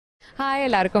Hi,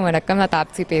 எல்லாருக்கும் வணக்கம். நான்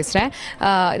தாப்சி பேசுகிறேன்.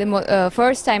 The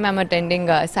first time I'm attending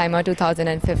SIIMA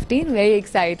 2015. Very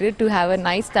excited to have a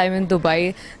nice time in Dubai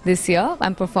this year.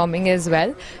 I'm performing as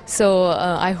well. So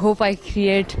I hope I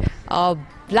create a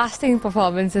blasting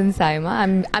performance in SIIMA.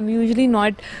 I'm usually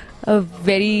not a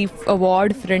very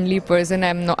award friendly person.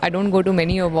 I don't go to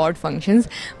many award functions,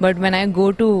 but when I go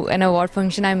to an award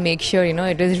function I make sure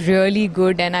it is really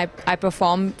good and I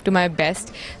perform to my best.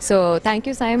 So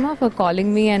thank you SIIMA for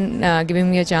calling me and giving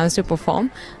me a chance to perform.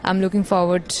 I'm looking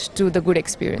forward to the good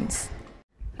experience.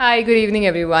 Hi, good evening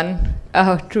everyone.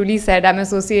 Truly said, I'm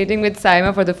associating with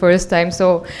SIIMA for the first time. So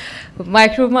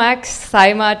Micromax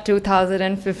SIIMA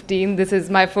 2015, this is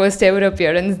my first ever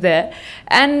appearance there.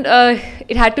 And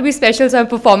it had to be special, so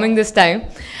I'm performing this time.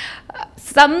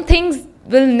 Some things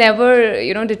will never,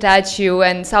 detach you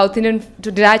and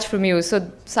detach from you. So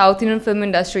South Indian film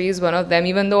industry is one of them.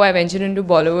 Even though I ventured into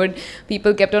Bollywood,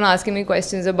 people kept on asking me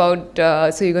questions about,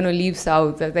 so you're going to leave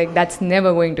South. I was like, that's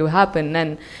never going to happen.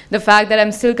 And the fact that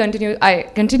I'm still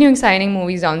continuing signing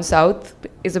movies down South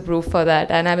is a proof for that.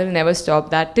 And I will never stop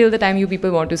that till the time you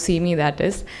people want to see me, that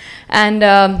is. And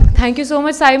thank you so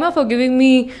much SIIMA for giving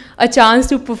me a chance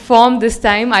to perform this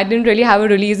time. I didn't really have a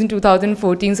release in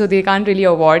 2014, so they can't really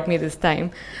award me this time.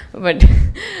 But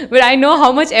I know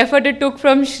how much effort it took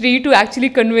from Shri to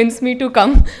actually convince me to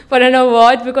come for an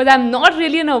award, because I'm not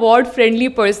really an award friendly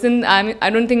person. I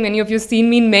don't think many of you seen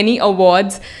me in many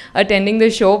awards attending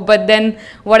the show, but then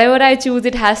whatever I choose,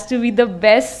 it has to be the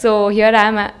best. So here I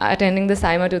am attending the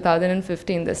SIIMA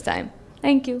 2015 this time.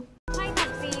 Thank you. Hi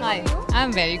Taapsee. Hi, How are you?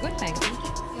 I'm very good, thank you.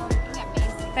 You're looking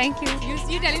amazing. Thank you.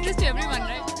 You're telling this to everyone,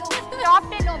 right? Top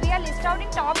 10, no, we are listed out in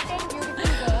top 10 beautiful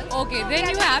girls. Okay, So then we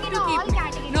are you have taking to all keep me.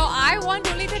 categories. No, I want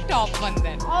only the top one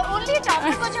then. Only top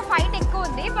 10 కొంచెం fight ఎక్కువ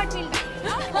ఉంది, but we'll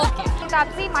manage. Okay. So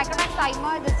Taapsee, Micromax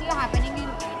SIIMA this year happening in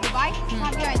Dubai.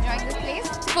 Hope you're enjoying this place.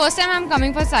 First time I'm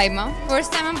coming for SIIMA.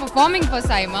 First time I'm performing for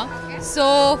SIIMA. So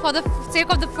for the sake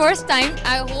of the first time,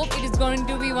 I hope it is going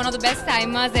to be one of the best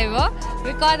SIIMAs ever,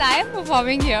 because I am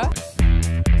performing here.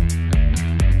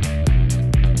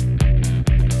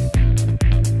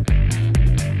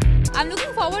 I'm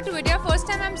looking forward to it. Yeah, first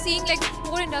time I'm seeing like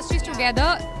 4 industries together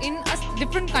in a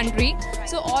different country.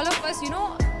 So all of us,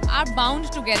 are bound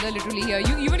together literally here.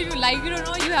 Even if you like it or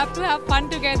not, you have to have fun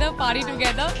together, party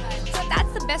together. So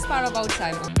that's the best part about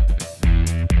SIIMA.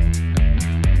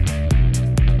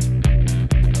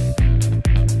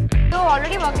 So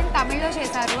already worked in Tamil lo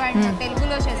చేశారు and Telugu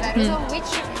lo చేశారు. So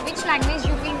which language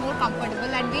you feel more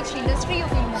comfortable and which industry you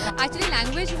feel more comfortable? Actually,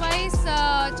 language wise,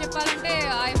 చెప్పాలంటే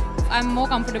I'm more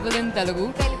comfortable in Telugu.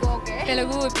 Telugu, okay.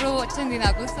 Telugu ఇప్పుడు వచ్చింది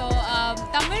నాకు. So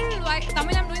Tamil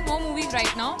I'm doing more movies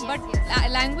right now, but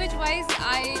language wise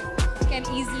I can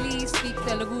easily speak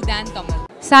Telugu than Tamil.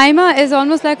 SIIMA is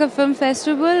almost like a film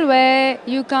festival where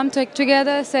you come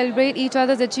together, celebrate each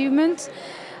other's achievements.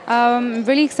 I'm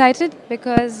really excited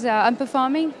because I'm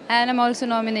performing and I'm also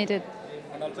nominated.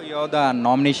 And also you have the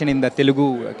nomination in the Telugu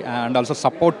and also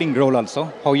supporting role also.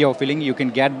 How you are feeling? You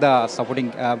can get the supporting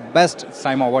best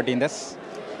SIIMA award in this.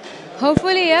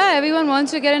 Hopefully, yeah, everyone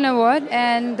wants to get an award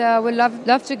and we'll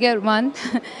love to get one.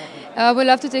 We'll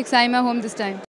love to take SIIMA home this time.